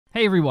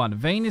Hey everyone,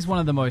 Vayne is one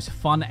of the most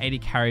fun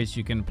AD carries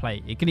you can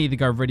play. It can either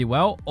go really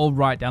well or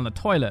right down the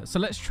toilet, so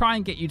let's try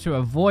and get you to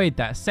avoid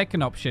that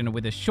second option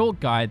with a short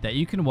guide that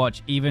you can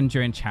watch even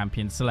during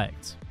Champion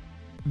Select.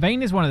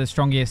 Vayne is one of the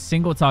strongest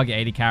single target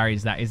AD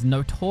carries that is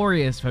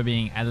notorious for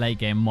being a late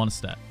game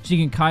monster. She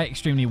can kite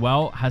extremely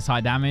well, has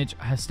high damage,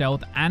 has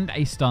stealth, and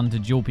a stun to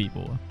duel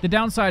people. The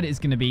downside is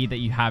going to be that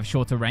you have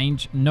shorter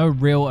range, no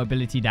real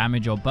ability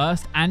damage or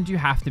burst, and you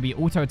have to be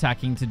auto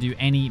attacking to do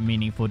any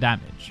meaningful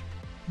damage.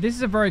 This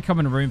is a very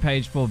common rune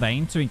page for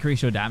Vayne to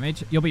increase your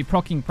damage. You'll be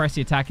proccing Press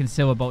the Attack and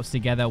Silver Bolts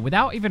together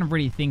without even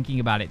really thinking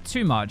about it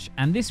too much,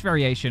 and this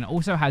variation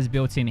also has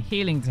built-in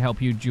healing to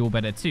help you duel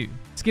better too.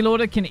 Skill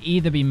order can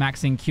either be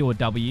maxing Q or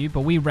W, but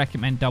we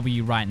recommend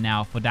W right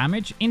now for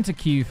damage, into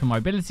Q for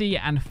mobility,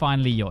 and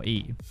finally your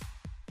E.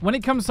 When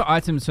it comes to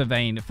items for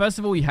Vayne, first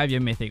of all you have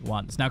your mythic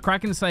ones. Now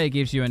Kraken Slayer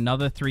gives you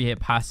another 3-hit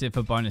passive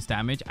for bonus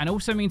damage and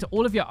also means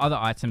all of your other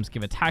items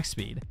give attack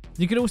speed.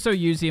 You could also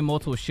use the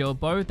Immortal Shield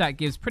Bow that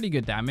gives pretty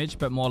good damage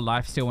but more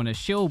lifesteal on a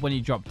shield when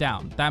you drop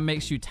down. That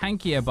makes you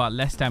tankier but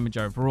less damage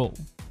overall.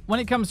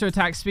 When it comes to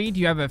attack speed,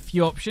 you have a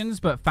few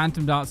options, but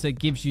Phantom Dancer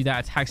gives you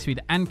that attack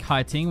speed and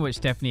kiting, which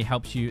definitely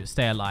helps you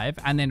stay alive,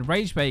 and then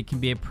Rage Bait can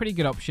be a pretty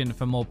good option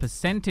for more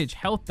percentage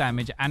health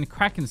damage and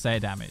Kraken Slayer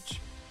damage.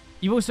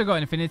 You've also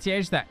got Infinity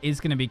Edge that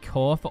is going to be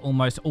core for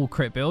almost all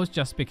crit builds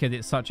just because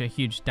it's such a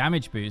huge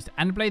damage boost,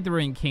 and Blade the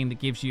Ruined King that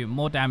gives you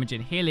more damage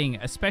and healing,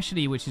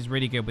 especially, which is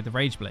really good with the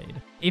Rage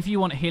Blade. If you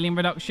want healing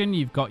reduction,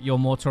 you've got your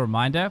Mortal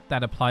Reminder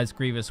that applies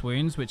Grievous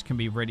Wounds, which can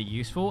be really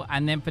useful,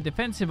 and then for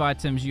defensive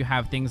items you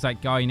have things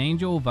like Guardian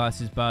Angel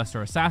versus Burst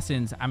or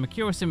Assassins and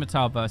Mercurial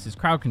Scimitar versus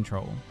Crowd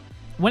Control.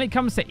 When it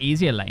comes to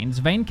easier lanes,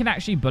 Vayne can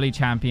actually bully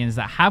champions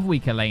that have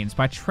weaker lanes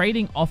by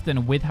trading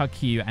often with her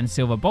Q and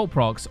Silver Bolt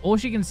procs, or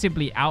she can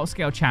simply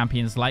outscale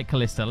champions like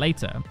Kalista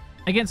later.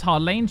 Against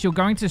hard lanes, you're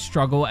going to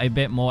struggle a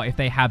bit more if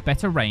they have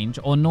better range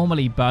or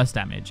normally burst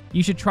damage.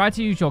 You should try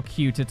to use your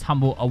Q to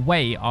tumble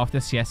away after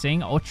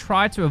CSing, or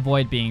try to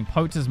avoid being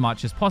poked as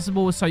much as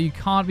possible so you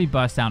can't be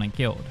burst down and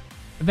killed.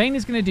 Vayne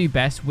is going to do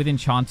best with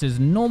enchanters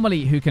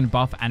normally who can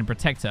buff and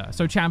protect her,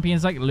 so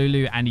champions like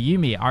Lulu and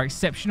Yuumi are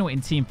exceptional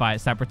in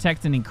teamfights that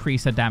protect and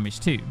increase her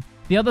damage too.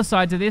 The other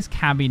side to this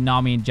can be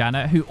Nami and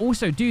Janna, who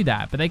also do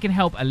that, but they can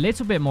help a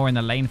little bit more in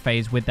the lane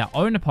phase with their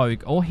own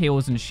poke or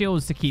heals and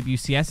shields to keep you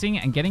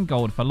CSing and getting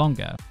gold for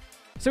longer.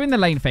 So in the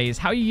lane phase,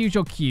 how you use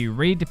your Q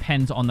really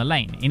depends on the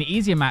lane. In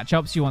easier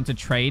matchups, you want to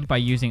trade by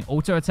using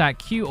auto attack,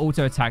 Q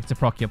auto attack to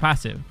proc your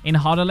passive. In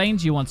harder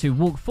lanes, you want to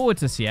walk forward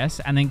to CS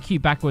and then Q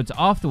backwards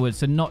afterwards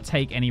to not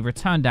take any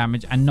return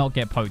damage and not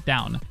get poked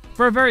down.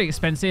 For a very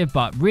expensive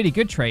but really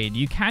good trade,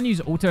 you can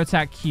use auto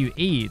attack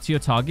QE to your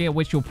target,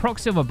 which will proc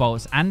Silver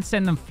Bolts and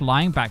send them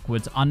flying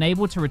backwards,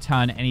 unable to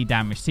return any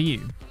damage to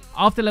you.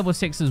 After level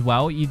 6 as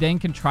well, you then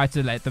can try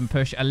to let them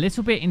push a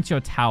little bit into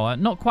your tower,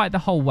 not quite the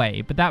whole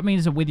way, but that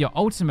means that with your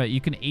ultimate you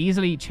can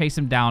easily chase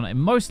them down in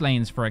most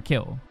lanes for a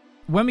kill.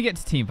 When we get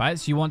to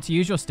teamfights, you want to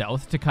use your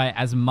stealth to kite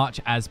as much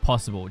as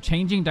possible,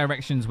 changing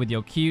directions with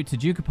your Q to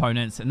duke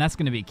opponents, and that's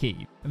going to be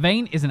key.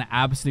 Vayne is an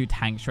absolute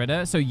tank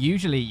shredder, so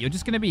usually you're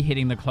just going to be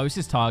hitting the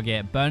closest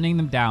target, burning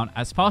them down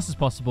as fast as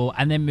possible,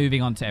 and then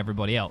moving on to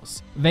everybody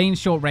else. Vayne's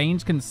short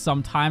range can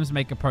sometimes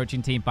make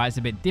approaching teamfights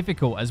a bit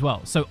difficult as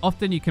well, so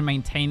often you can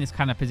maintain this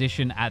kind of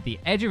position at the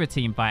edge of a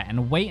teamfight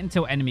and wait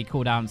until enemy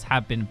cooldowns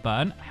have been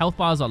burnt, health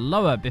bars are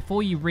lower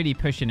before you really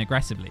push in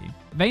aggressively.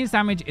 Vayne's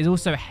damage is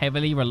also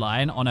heavily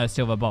reliant on her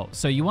Silver Bolt,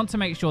 so you want to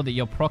make sure that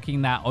you're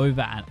proccing that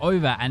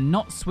over and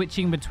not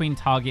switching between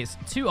targets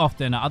too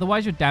often,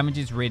 otherwise your damage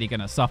is really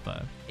going to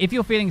suffer. If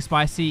you're feeling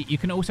spicy, you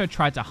can also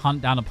try to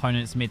hunt down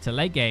opponents mid to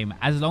late game.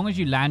 As long as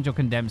you land your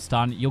condemned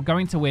stun, you're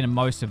going to win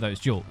most of those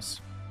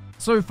duels.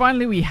 So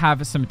finally we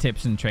have some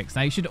tips and tricks.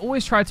 Now you should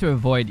always try to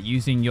avoid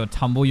using your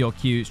tumble your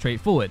Q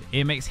straightforward.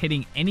 It makes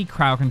hitting any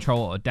crowd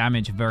control or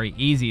damage very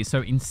easy,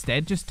 so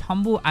instead just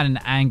tumble at an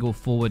angle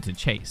forward to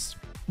chase.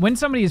 When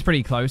somebody is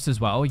pretty close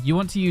as well, you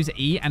want to use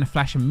E and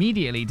flash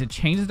immediately to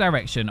change the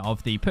direction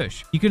of the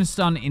push. You can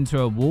stun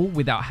into a wall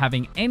without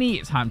having any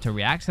time to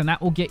react, and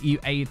that will get you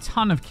a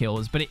ton of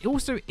kills, but it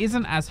also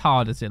isn't as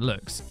hard as it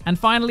looks. And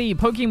finally,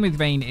 poking with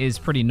Vayne is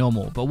pretty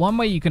normal, but one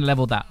way you can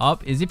level that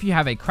up is if you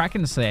have a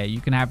Kraken Slayer, you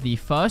can have the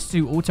first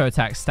 2 auto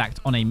attacks stacked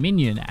on a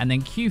minion and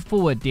then Q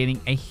forward, dealing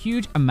a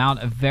huge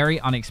amount of very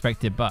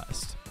unexpected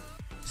burst.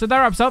 So that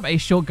wraps up a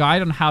short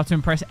guide on how to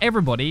impress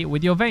everybody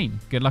with your Vayne.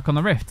 Good luck on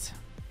the Rift.